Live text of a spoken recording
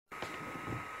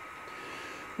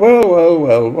Well, well,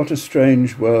 well, what a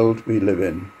strange world we live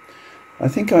in. I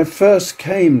think I first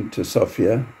came to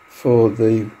Sofia for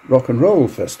the Rock and Roll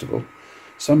Festival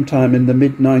sometime in the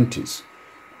mid-90s,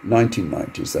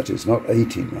 1990s that is, not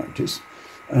 1890s,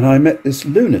 and I met this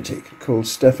lunatic called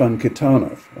Stefan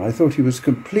Kitanov. I thought he was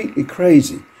completely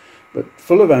crazy, but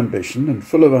full of ambition and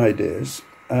full of ideas,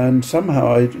 and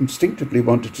somehow I instinctively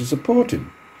wanted to support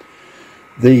him.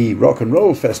 The Rock and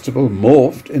Roll Festival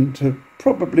morphed into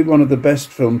probably one of the best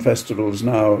film festivals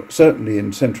now, certainly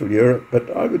in Central Europe, but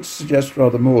I would suggest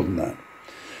rather more than that.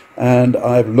 And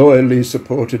I've loyally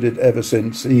supported it ever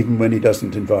since, even when he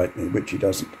doesn't invite me, which he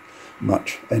doesn't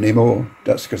much anymore,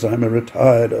 just because I'm a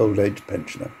retired old age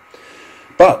pensioner.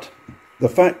 But the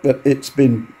fact that it's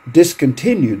been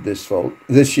discontinued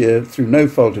this year through no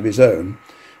fault of his own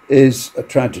is a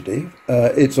tragedy.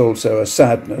 It's also a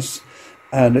sadness,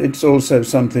 and it's also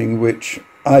something which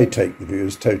I take the view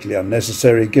as totally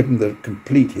unnecessary, given the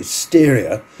complete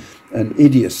hysteria and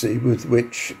idiocy with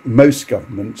which most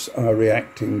governments are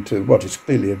reacting to what is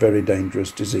clearly a very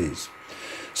dangerous disease.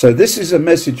 So this is a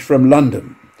message from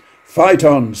London. Fight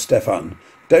on, Stefan.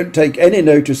 Don't take any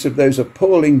notice of those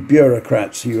appalling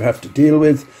bureaucrats who you have to deal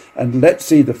with, and let's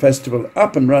see the festival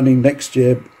up and running next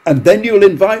year, and then you'll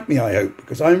invite me, I hope,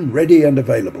 because I'm ready and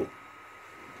available.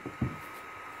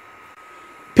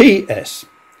 P.S.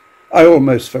 I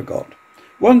almost forgot.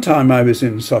 One time I was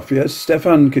in Sofia,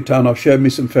 Stefan Kitanov showed me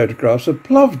some photographs of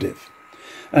Plovdiv.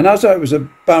 And as I was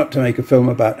about to make a film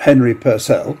about Henry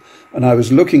Purcell, and I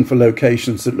was looking for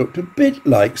locations that looked a bit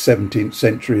like 17th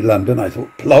century London, I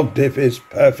thought Plovdiv is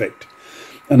perfect.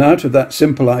 And out of that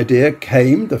simple idea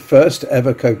came the first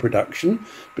ever co-production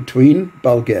between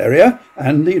Bulgaria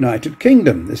and the United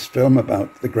Kingdom, this film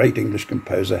about the great English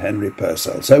composer Henry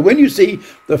Purcell. So when you see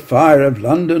The Fire of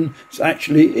London, it's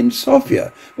actually in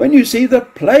Sofia. When you see The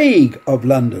Plague of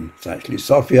London, it's actually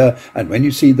Sofia. And when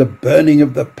you see The Burning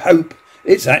of the Pope,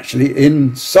 it's actually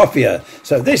in Sofia.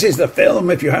 So this is the film.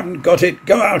 If you haven't got it,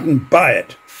 go out and buy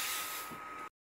it.